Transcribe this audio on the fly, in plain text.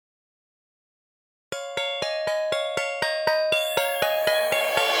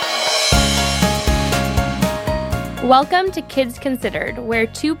Welcome to Kids Considered, where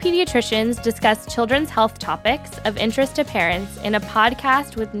two pediatricians discuss children's health topics of interest to parents in a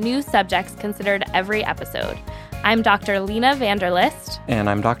podcast with new subjects considered every episode. I'm Dr. Lena Vanderlist. And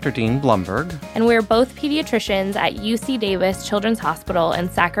I'm Dr. Dean Blumberg. And we're both pediatricians at UC Davis Children's Hospital in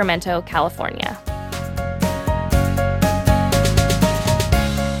Sacramento, California.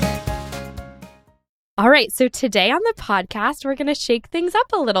 All right, so today on the podcast, we're going to shake things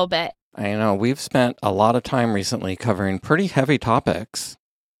up a little bit. I know, we've spent a lot of time recently coover pretty heavy topics.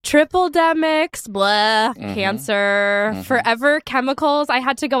 Triple-demics, blah, cancer, forever chemicals. I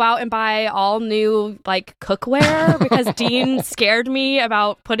had to go out and buy all new, cookware because Dean scared me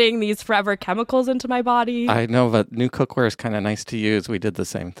about putting these forever chemicals into my body. I know, but new cookware is kind of nice to use. We did the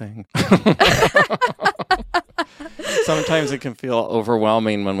same thing. Sometimes it can feel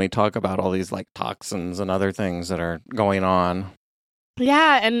overwhelming when we talk about all these, toxins and other things that are going on.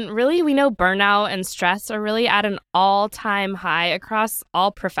 Yeah, and really we know burnout and stress are really at an all-time high across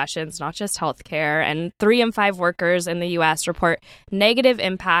all professions, not just healthcare. And 3 in 5 workers in the U.S. report negative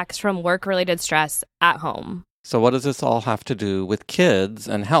impacts from work-related stress at home. So what does this all have to do with kids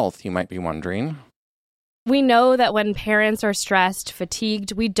and health, you might be wondering? We know that when parents are stressed,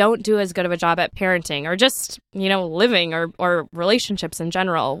 fatigued, we don't do as good of a job at parenting or just, living or relationships in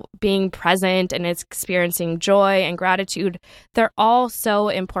general. Being present and experiencing joy and gratitude, they're all so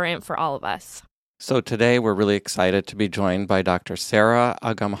important for all of us. So today we're really excited to be joined by Dr. Sarah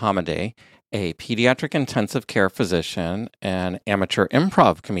Aghamhamideh, a pediatric intensive care physician, an amateur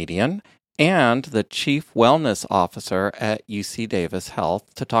improv comedian, and the Chief Wellness Officer at UC Davis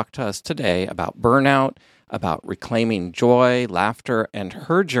Health to talk to us today about burnout, about reclaiming joy, laughter, and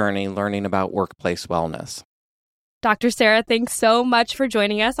her journey learning about workplace wellness. Dr. Sarah, thanks so much for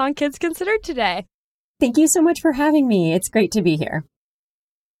joining us on Kids Considered today. Thank you so much for having me. It's great to be here.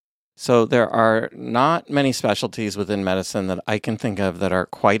 So there are not many specialties within medicine that I can think of that are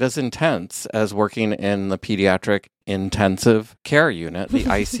quite as intense as working in the pediatric intensive care unit, the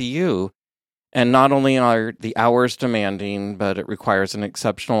ICU. And not only are the hours demanding, but it requires an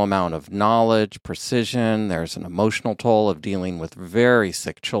exceptional amount of knowledge, precision. There's an emotional toll of dealing with very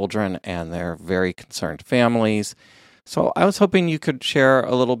sick children and their very concerned families. So I was hoping you could share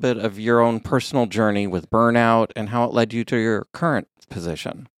a little bit of your own personal journey with burnout and how it led you to your current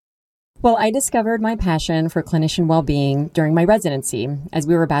position. Well, I discovered my passion for clinician well-being during my residency as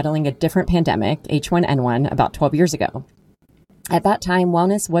we were battling a different pandemic, H1N1, about 12 years ago. At that time,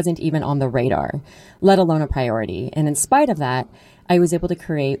 wellness wasn't even on the radar, let alone a priority. And in spite of that, I was able to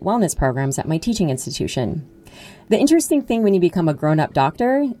create wellness programs at my teaching institution. The interesting thing when you become a grown-up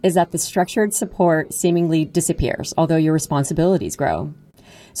doctor is that the structured support seemingly disappears, although your responsibilities grow.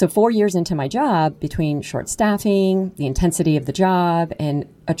 So 4 years into my job, between short staffing, the intensity of the job, and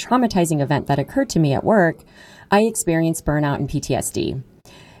a traumatizing event that occurred to me at work, I experienced burnout and PTSD.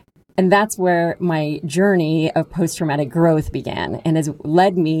 And that's where my journey of post-traumatic growth began and has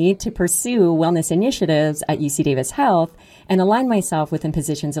led me to pursue wellness initiatives at UC Davis Health and align myself within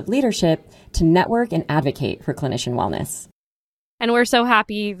positions of leadership to network and advocate for clinician wellness. And we're so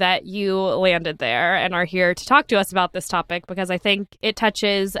happy that you landed there and are here to talk to us about this topic because I think it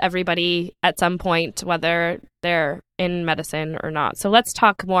touches everybody at some point, whether they're in medicine or not. So let's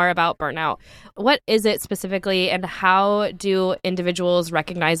talk more about burnout. What is it specifically and how do individuals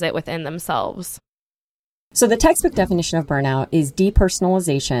recognize it within themselves? So the textbook definition of burnout is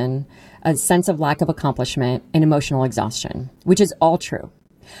depersonalization, a sense of lack of accomplishment, and emotional exhaustion, which is all true.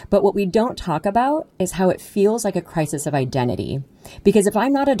 But what we don't talk about is how it feels like a crisis of identity. Because if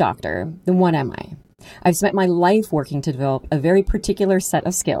I'm not a doctor, then what am I? I've spent my life working to develop a very particular set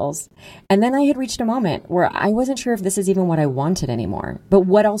of skills. And then I had reached a moment where I wasn't sure if this is even what I wanted anymore. But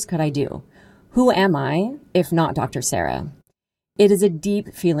what else could I do? Who am I if not Dr. Sarah? It is a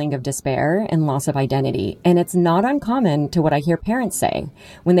deep feeling of despair and loss of identity. And it's not uncommon to what I hear parents say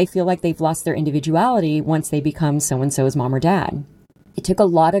when they feel like they've lost their individuality once they become so-and-so's mom or dad. It took a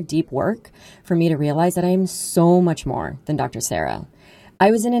lot of deep work for me to realize that I am so much more than Dr. Sarah.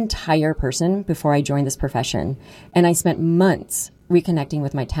 I was an entire person before I joined this profession, and I spent months reconnecting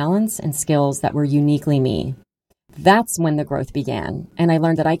with my talents and skills that were uniquely me. That's when the growth began, and I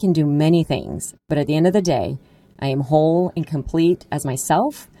learned that I can do many things, but at the end of the day, I am whole and complete as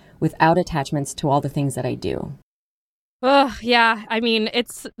myself without attachments to all the things that I do. Oh, yeah. I mean,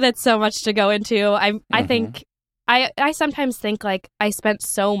 that's so much to go into. I think I sometimes think I spent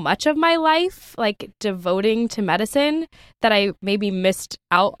so much of my life devoting to medicine that I maybe missed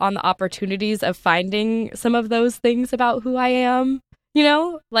out on the opportunities of finding some of those things about who I am.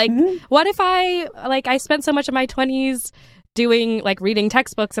 What if I spent so much of my 20s doing like reading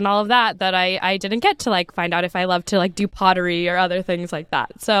textbooks and all of that I didn't get to like find out if I love to like do pottery or other things like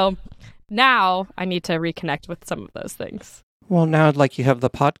that. So now I need to reconnect with some of those things. Well, now like you have the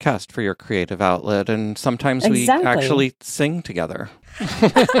podcast for your creative outlet, and sometimes we actually sing together.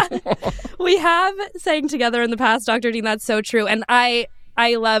 We have sang together in the past, Dr. Dean. That's so true. And I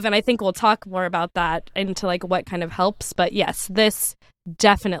love, and I think we'll talk more about that into like what kind of helps. But yes, this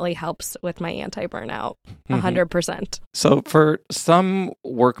definitely helps with my anti-burnout, 100%. So for some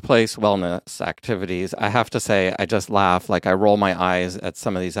workplace wellness activities, I have to say, I just laugh, like I roll my eyes at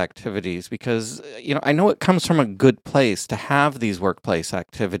some of these activities because, I know it comes from a good place to have these workplace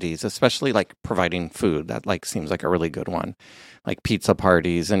activities, especially like providing food. That like seems like a really good one, like pizza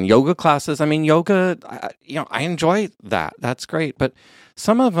parties and yoga classes. I mean, yoga, I enjoy that. That's great. But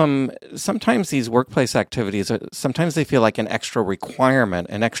some of them, sometimes these workplace activities, sometimes they feel like an extra requirement,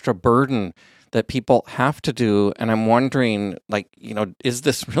 an extra burden that people have to do. And I'm wondering, like, is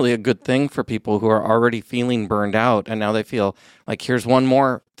this really a good thing for people who are already feeling burned out? And now they feel like here's one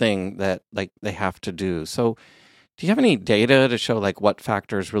more thing that like they have to do. So do you have any data to show like what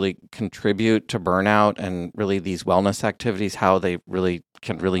factors really contribute to burnout and really these wellness activities, how they really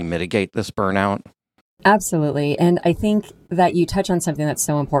can really mitigate this burnout? Absolutely. And I think that you touch on something that's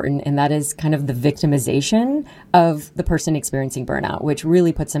so important, and that is kind of the victimization of the person experiencing burnout, which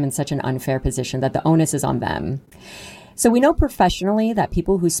really puts them in such an unfair position that the onus is on them. So we know professionally that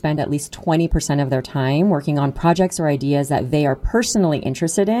people who spend at least 20% of their time working on projects or ideas that they are personally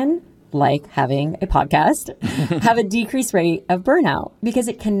interested in, like having a podcast, have a decreased rate of burnout because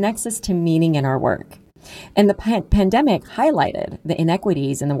it connects us to meaning in our work. And the pandemic highlighted the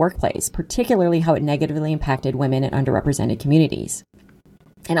inequities in the workplace, particularly how it negatively impacted women and underrepresented communities.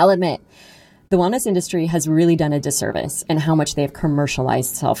 And I'll admit, the wellness industry has really done a disservice in how much they've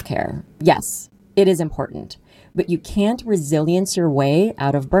commercialized self-care. Yes, it is important, but you can't resilience your way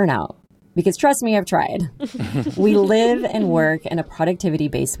out of burnout. Because trust me, I've tried. We live and work in a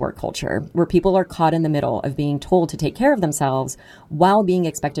productivity-based work culture where people are caught in the middle of being told to take care of themselves while being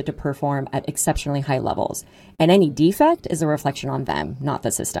expected to perform at exceptionally high levels. And any defect is a reflection on them, not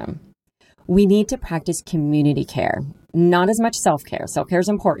the system. We need to practice community care, not as much self-care. Self-care is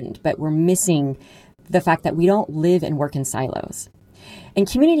important, but we're missing the fact that we don't live and work in silos. And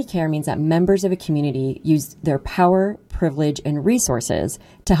community care means that members of a community use their power, privilege, and resources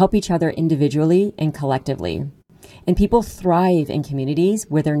to help each other individually and collectively. And people thrive in communities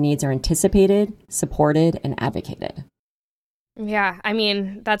where their needs are anticipated, supported, and advocated. Yeah, I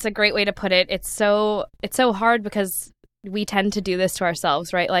mean, that's a great way to put it. It's so hard because we tend to do this to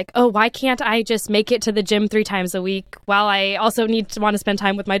ourselves, right? Like, oh, why can't I just make it to the gym 3 times a week while I also want to spend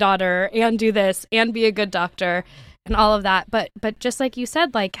time with my daughter and do this and be a good doctor? And all of that. But just like you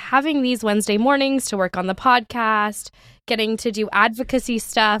said, like having these Wednesday mornings to work on the podcast, getting to do advocacy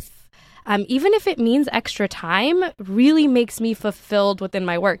stuff, even if it means extra time, really makes me fulfilled within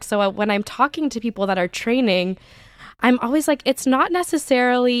my work. So when I'm talking to people that are training, I'm always like, it's not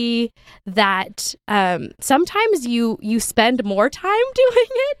necessarily that sometimes you spend more time doing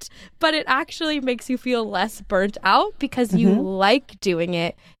it, but it actually makes you feel less burnt out because you like doing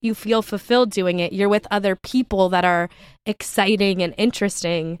it. You feel fulfilled doing it. You're with other people that are exciting and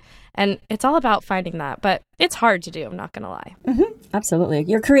interesting. And it's all about finding that. But it's hard to do, I'm not going to lie. Absolutely.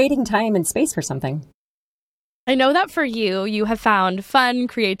 You're creating time and space for something. I know that for you, you have found fun,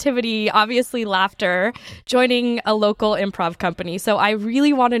 creativity, obviously laughter, joining a local improv company. So I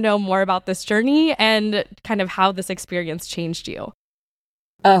really want to know more about this journey and kind of how this experience changed you.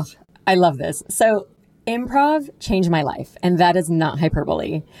 Oh, I love this. So improv changed my life, and that is not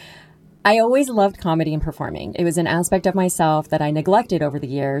hyperbole. I always loved comedy and performing. It was an aspect of myself that I neglected over the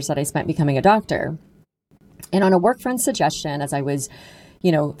years that I spent becoming a doctor. And on a work friend's suggestion, as I was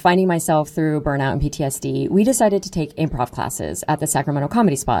finding myself through burnout and PTSD, we decided to take improv classes at the Sacramento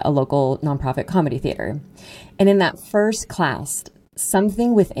Comedy Spot, a local nonprofit comedy theater. And in that first class,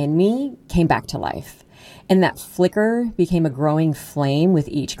 something within me came back to life. And that flicker became a growing flame with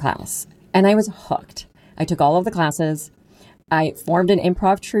each class. And I was hooked. I took all of the classes. I formed an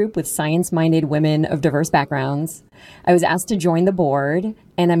improv troupe with science-minded women of diverse backgrounds. I was asked to join the board,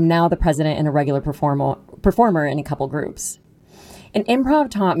 and I'm now the president and a regular performer in a couple groups. And improv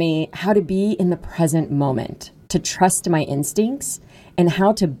taught me how to be in the present moment, to trust my instincts, and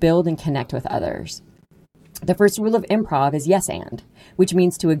how to build and connect with others. The first rule of improv is yes and, which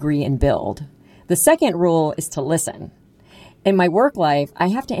means to agree and build. The second rule is to listen. In my work life, I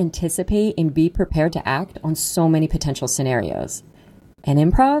have to anticipate and be prepared to act on so many potential scenarios. In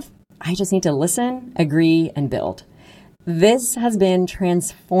improv, I just need to listen, agree, and build. This has been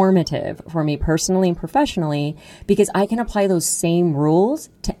transformative for me personally and professionally because I can apply those same rules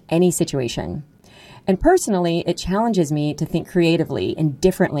to any situation. And personally, it challenges me to think creatively and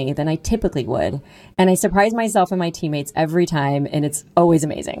differently than I typically would. And I surprise myself and my teammates every time, and it's always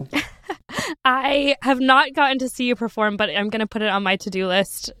amazing. I have not gotten to see you perform, but I'm going to put it on my to-do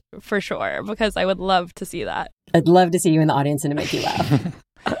list for sure because I would love to see that. I'd love to see you in the audience and to make you laugh.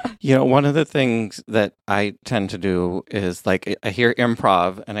 One of the things that I tend to do is like I hear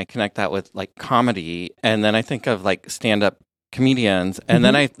improv and I connect that with like comedy. And then I think of like stand-up comedians. And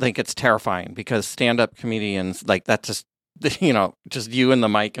then I think it's terrifying because stand-up comedians, like that's just, just you and the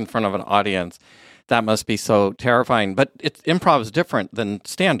mic in front of an audience. That must be so terrifying. But improv is different than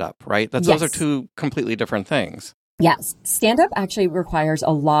stand-up, right? Yes. Those are two completely different things. Yes. Stand-up actually requires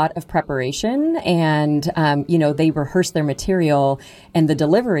a lot of preparation and, they rehearse their material and the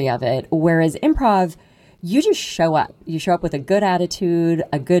delivery of it. Whereas improv, you just show up. You show up with a good attitude,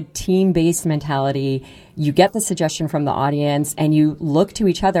 a good team-based mentality. You get the suggestion from the audience and you look to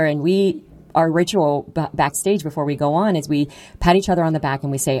each other. And our ritual backstage before we go on is we pat each other on the back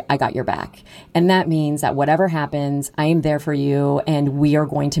and we say, I got your back. And that means that whatever happens, I am there for you and we are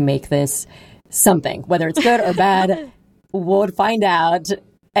going to make this something, whether it's good or bad, we'll find out.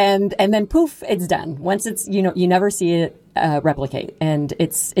 And then poof, it's done. Once it's, you never see it replicate and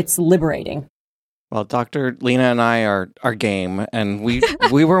it's liberating. Well, Dr. Lena and I are game, and we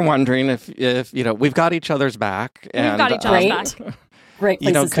were wondering if we've got each other's back. We've got each other's back. Great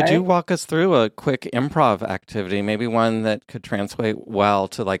place to start. Could you walk us through a quick improv activity, maybe one that could translate well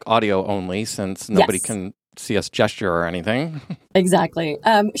to like audio only, since nobody can see us gesture or anything? Exactly.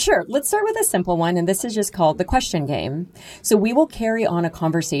 Sure. Let's start with a simple one. And this is just called the question game. So we will carry on a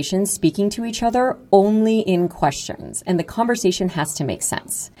conversation speaking to each other only in questions. And the conversation has to make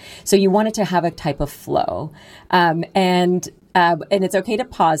sense. So you want it to have a type of flow. And it's okay to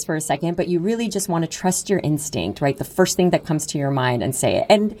pause for a second, but you really just want to trust your instinct, right? The first thing that comes to your mind and say it.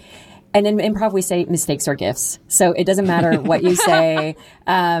 And in improv, we say mistakes are gifts. So it doesn't matter what you say.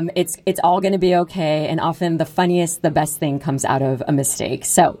 It's all going to be okay. And often the best thing comes out of a mistake.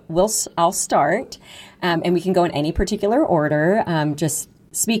 So I'll start, and we can go in any particular order. Just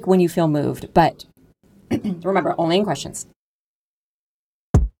speak when you feel moved. But remember, only in questions.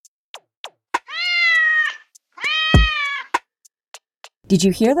 Did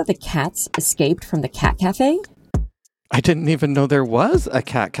you hear that the cats escaped from the cat cafe? I didn't even know there was a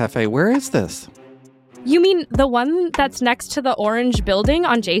cat cafe. Where is this? You mean the one that's next to the orange building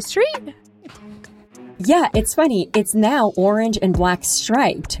on J Street? Yeah, it's funny. It's now orange and black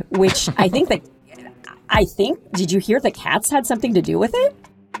striped, which did you hear the cats had something to do with it?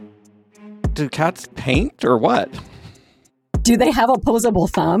 Do cats paint or what? Do they have opposable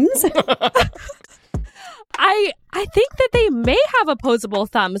thumbs? I think that they may have opposable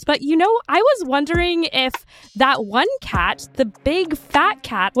thumbs, but I was wondering if that one cat, the big fat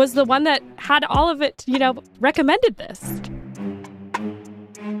cat, was the one that had all of it, recommended this.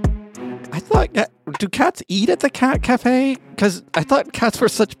 I thought, do cats eat at the cat cafe? Because I thought cats were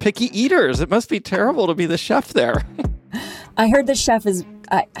such picky eaters. It must be terrible to be the chef there. I heard the chef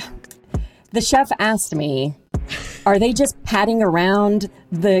asked me, are they just patting around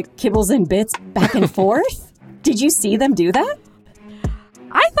the kibbles and bits back and forth? Did you see them do that?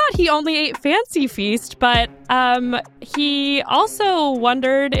 I thought he only ate Fancy Feast, but he also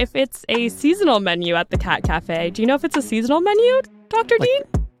wondered if it's a seasonal menu at the Cat Cafe. Do you know if it's a seasonal menu, Dr. Dean?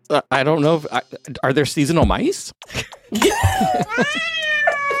 I don't know. Are there seasonal mice?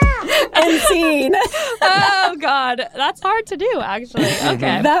 And scene. Oh, God. That's hard to do, actually.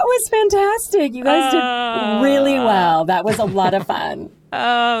 Okay. That was fantastic. You guys did really well. That was a lot of fun.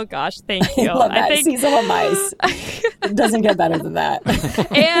 Oh, gosh. Thank you. I love that. Seasonal mice. It doesn't get better than that.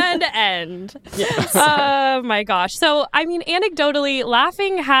 And end. Yes. Oh, my gosh. So, anecdotally,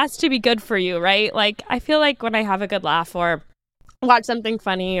 laughing has to be good for you, right? Like, I feel like when I have a good laugh or watch something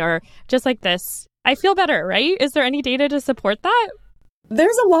funny or just like this, I feel better, right? Is there any data to support that?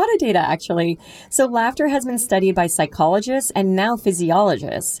 There's a lot of data, actually. So laughter has been studied by psychologists and now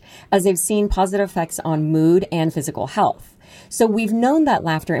physiologists, as they've seen positive effects on mood and physical health. So we've known that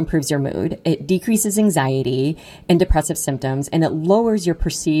laughter improves your mood, it decreases anxiety and depressive symptoms, and it lowers your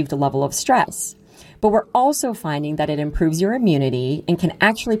perceived level of stress. But we're also finding that it improves your immunity and can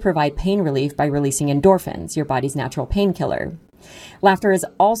actually provide pain relief by releasing endorphins, your body's natural painkiller. Laughter is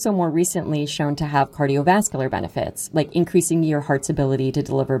also more recently shown to have cardiovascular benefits, like increasing your heart's ability to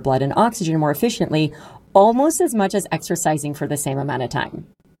deliver blood and oxygen more efficiently, almost as much as exercising for the same amount of time.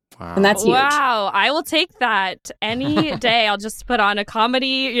 Wow. And that's huge. Wow, I will take that any day. I'll just put on a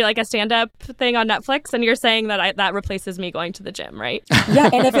comedy, like a stand-up thing on Netflix, and you're saying that that replaces me going to the gym, right?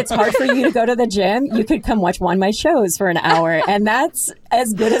 Yeah, and if it's hard for you to go to the gym, you could come watch one of my shows for an hour, and that's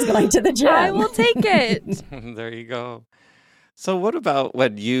as good as going to the gym. I will take it. There you go. So what about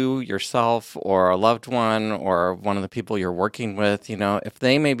when you yourself or a loved one or one of the people you're working with, if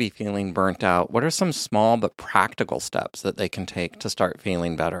they may be feeling burnt out, what are some small but practical steps that they can take to start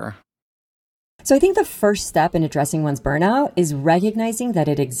feeling better? So I think the first step in addressing one's burnout is recognizing that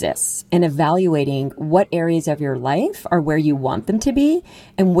it exists and evaluating what areas of your life are where you want them to be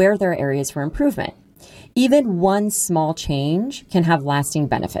and where there are areas for improvement. Even one small change can have lasting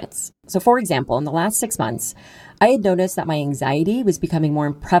benefits. So for example, in the last 6 months, I had noticed that my anxiety was becoming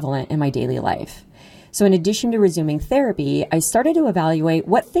more prevalent in my daily life. So in addition to resuming therapy, I started to evaluate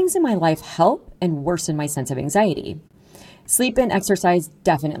what things in my life help and worsen my sense of anxiety. Sleep and exercise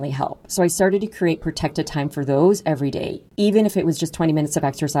definitely help. So I started to create protected time for those every day, even if it was just 20 minutes of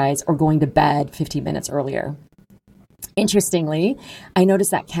exercise or going to bed 15 minutes earlier. Interestingly, I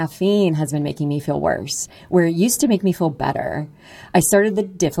noticed that caffeine has been making me feel worse, where it used to make me feel better. I started the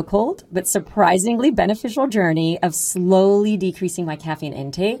difficult but surprisingly beneficial journey of slowly decreasing my caffeine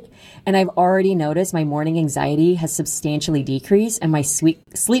intake, and I've already noticed my morning anxiety has substantially decreased and my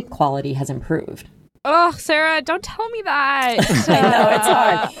sleep quality has improved. Oh, Sarah, don't tell me that. I know, it's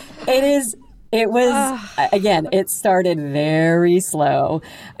hard. It started very slow.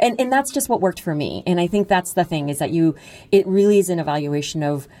 And that's just what worked for me. And I think that's the thing is that it really is an evaluation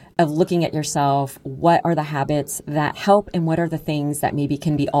of looking at yourself. What are the habits that help and what are the things that maybe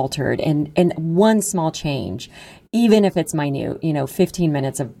can be altered? And one small change, even if it's minute, 15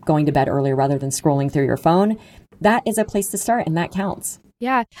 minutes of going to bed earlier rather than scrolling through your phone, that is a place to start and that counts.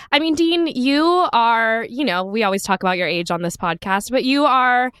 Yeah. I mean, Dean, you are, we always talk about your age on this podcast, but you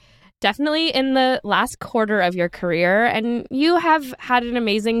are definitely in the last quarter of your career, and you have had an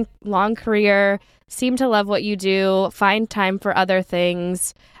amazing long career, seem to love what you do, find time for other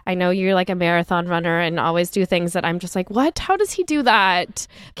things. I know you're like a marathon runner and always do things that I'm just like, what? How does he do that?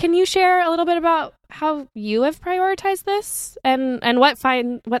 Can you share a little bit about how you have prioritized this and what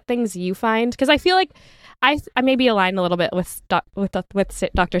things you find? Because I feel like I maybe align a little bit with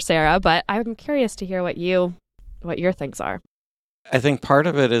Dr. Sarah, but I'm curious to hear what your things are. I think part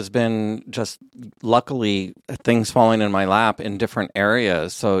of it has been just luckily things falling in my lap in different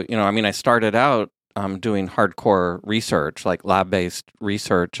areas. So, I started out doing hardcore research, like lab-based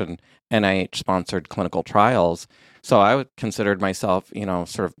research and NIH-sponsored clinical trials. So I considered myself,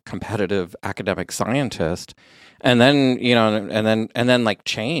 sort of competitive academic scientist. And then, and then like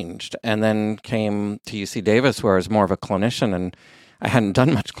changed and then came to UC Davis where I was more of a clinician, and I hadn't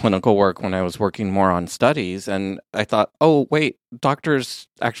done much clinical work when I was working more on studies. And I thought, oh, wait, doctors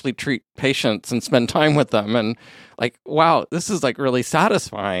actually treat patients and spend time with them. And like, wow, this is like really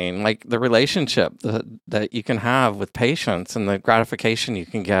satisfying. Like the relationship that you can have with patients and the gratification you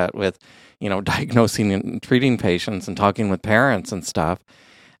can get with, diagnosing and treating patients and talking with parents and stuff.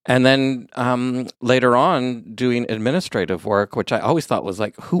 And then later on, doing administrative work, which I always thought was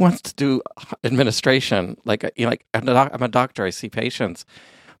like, who wants to do administration? Like, I'm a doctor, I see patients.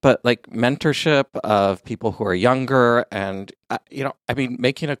 But like mentorship of people who are younger and,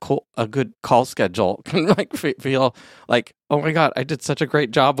 making a good call schedule can like feel like, oh my God, I did such a great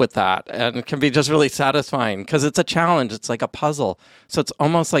job with that. And it can be just really satisfying because it's a challenge. It's like a puzzle. So it's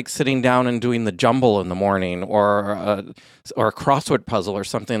almost like sitting down and doing the jumble in the morning or a crossword puzzle or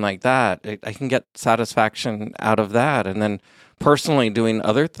something like that. I can get satisfaction out of that. And then personally doing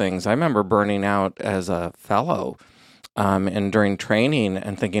other things. I remember burning out as a fellow and during training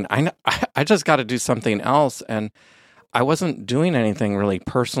and thinking, I just got to do something else. And I wasn't doing anything really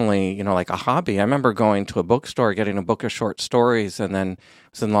personally, like a hobby. I remember going to a bookstore, getting a book of short stories, and then I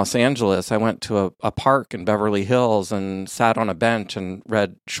was in Los Angeles. I went to a park in Beverly Hills and sat on a bench and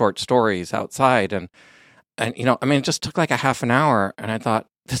read short stories outside. And it just took like a half an hour, and I thought,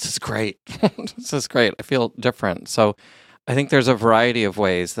 this is great. This is great. I feel different. So I think there's a variety of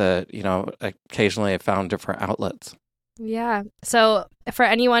ways that, occasionally I found different outlets. Yeah. So for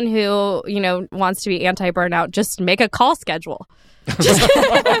anyone who, wants to be anti-burnout, just make a call schedule.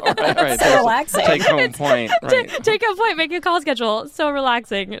 Right. So relaxing. Take home point. Right. Take home point, make a call schedule. So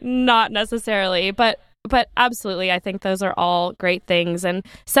relaxing. Not necessarily, but absolutely. I think those are all great things. And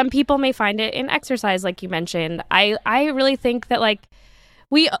some people may find it in exercise, like you mentioned. I really think that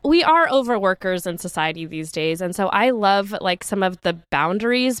we are overworkers in society these days. And so I love some of the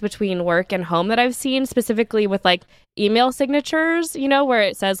boundaries between work and home that I've seen, specifically with email signatures, where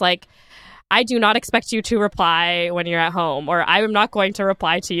it says I do not expect you to reply when you're at home, or I am not going to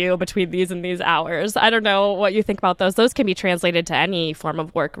reply to you between these and these hours. I don't know what you think about those. Those can be translated to any form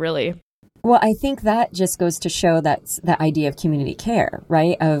of work, really. Well, I think that just goes to show that's the idea of community care,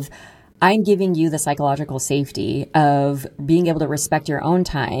 right? Of I'm giving you the psychological safety of being able to respect your own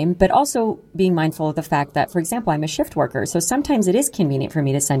time, but also being mindful of the fact that, for example, I'm a shift worker. So sometimes it is convenient for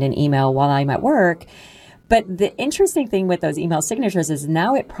me to send an email while I'm at work. But the interesting thing with those email signatures is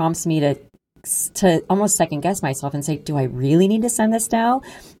now it prompts me to almost second guess myself and say, do I really need to send this now?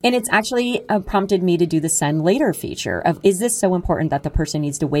 And it's actually prompted me to do the send later feature of, is this so important that the person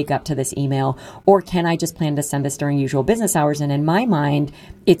needs to wake up to this email? Or can I just plan to send this during usual business hours? And in my mind,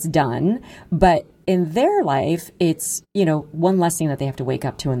 it's done. But in their life, it's, one less thing that they have to wake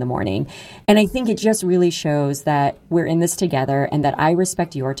up to in the morning. And I think it just really shows that we're in this together and that I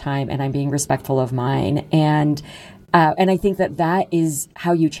respect your time and I'm being respectful of mine. And I think that is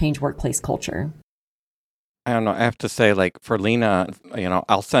how you change workplace culture. I don't know. I have to say, for Lena,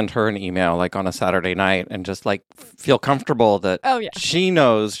 I'll send her an email on a Saturday night and just feel comfortable that she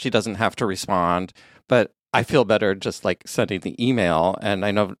knows she doesn't have to respond. But I feel better just sending the email. And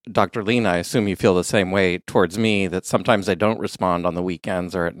I know, Dr. Lena, I assume you feel the same way towards me, that sometimes I don't respond on the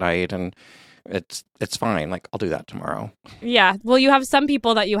weekends or at night. And it's fine. I'll do that tomorrow. Yeah. Well, you have some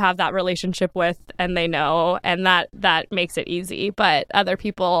people that you have that relationship with and they know, and that makes it easy. But other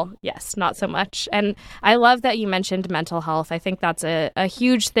people, yes, not so much. And I love that you mentioned mental health. I think that's a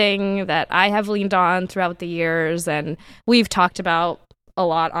huge thing that I have leaned on throughout the years, and we've talked about a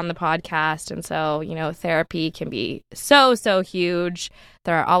lot on the podcast. And so, therapy can be so huge.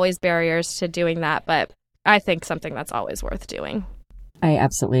 There are always barriers to doing that, but I think something that's always worth doing. I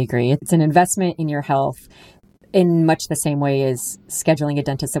absolutely agree. It's an investment in your health in much the same way as scheduling a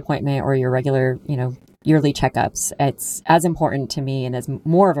dentist appointment or your regular, yearly checkups. It's as important to me and as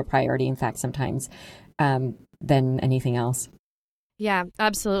more of a priority, in fact, sometimes than anything else. Yeah,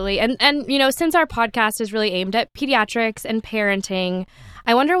 absolutely. And since our podcast is really aimed at pediatrics and parenting,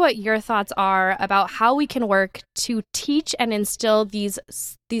 I wonder what your thoughts are about how we can work to teach and instill these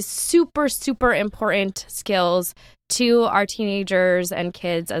super, super important skills to our teenagers and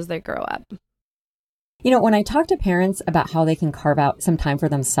kids as they grow up. When I talk to parents about how they can carve out some time for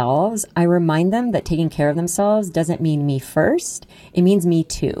themselves, I remind them that taking care of themselves doesn't mean me first. It means me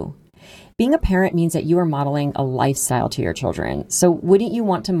too. Being a parent means that you are modeling a lifestyle to your children. So wouldn't you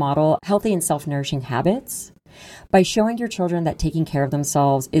want to model healthy and self-nourishing habits? By showing your children that taking care of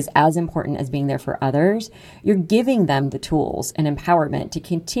themselves is as important as being there for others, you're giving them the tools and empowerment to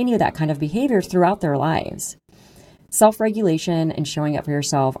continue that kind of behavior throughout their lives. Self-regulation and showing up for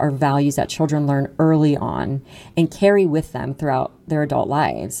yourself are values that children learn early on and carry with them throughout their adult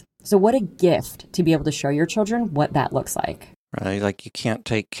lives. So what a gift to be able to show your children what that looks like. Right? You can't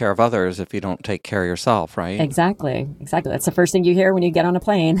take care of others if you don't take care of yourself, right? Exactly. That's the first thing you hear when you get on a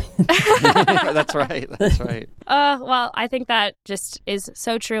plane. That's right. Well, I think that just is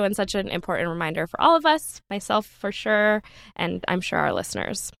so true and such an important reminder for all of us, myself for sure, and I'm sure our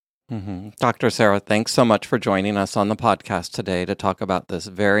listeners. Mm-hmm. Dr. Sarah, thanks so much for joining us on the podcast today to talk about this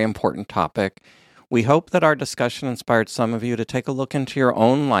very important topic. We hope that our discussion inspired some of you to take a look into your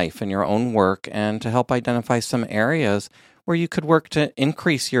own life and your own work and to help identify some areas where you could work to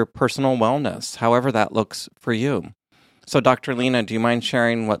increase your personal wellness, however that looks for you. So, Dr. Lena, do you mind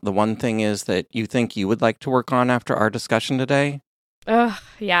sharing what the one thing is that you think you would like to work on after our discussion today?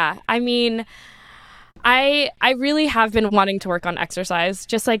 Yeah. I mean, I really have been wanting to work on exercise,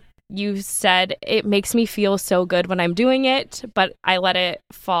 just like you said. It makes me feel so good when I'm doing it, but I let it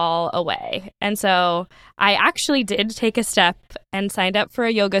fall away. And so I actually did take a step and signed up for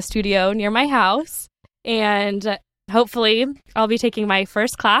a yoga studio near my house. And hopefully I'll be taking my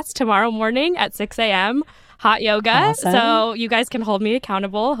first class tomorrow morning at 6 a.m. hot yoga. Awesome. So you guys can hold me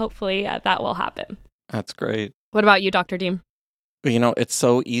accountable. Hopefully that will happen. That's great. What about you, Dr. Deem? It's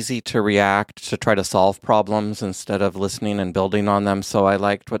so easy to react, to try to solve problems instead of listening and building on them. So I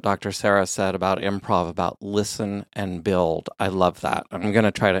liked what Dr. Sarah said about improv, about listen and build. I love that. I'm going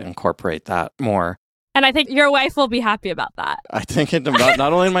to try to incorporate that more. And I think your wife will be happy about that. I think not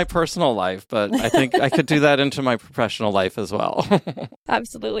only in my personal life, but I think I could do that into my professional life as well.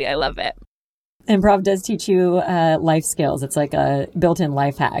 Absolutely. I love it. Improv does teach you life skills. It's like a built-in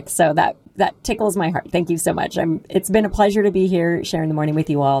life hack. So that tickles my heart. Thank you so much. It's been a pleasure to be here sharing the morning with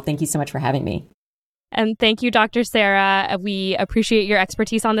you all. Thank you so much for having me. And thank you, Dr. Sarah. We appreciate your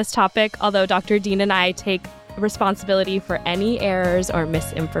expertise on this topic, although Dr. Dean and I take responsibility for any errors or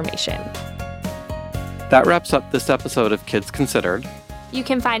misinformation. That wraps up this episode of Kids Considered. You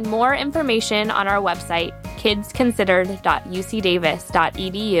can find more information on our website,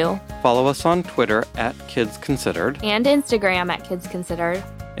 kidsconsidered.ucdavis.edu. Follow us on Twitter at Kids Considered. And Instagram at Kids Considered.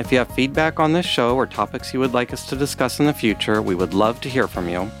 If you have feedback on this show or topics you would like us to discuss in the future, we would love to hear from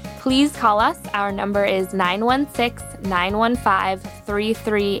you. Please call us. Our number is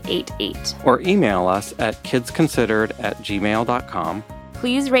 916-915-3388. Or email us at kidsconsidered@gmail.com.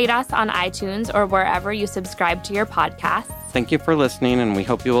 Please rate us on iTunes or wherever you subscribe to your podcasts. Thank you for listening, and we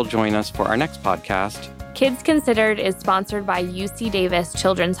hope you will join us for our next podcast. Kids Considered is sponsored by UC Davis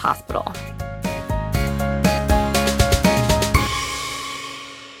Children's Hospital.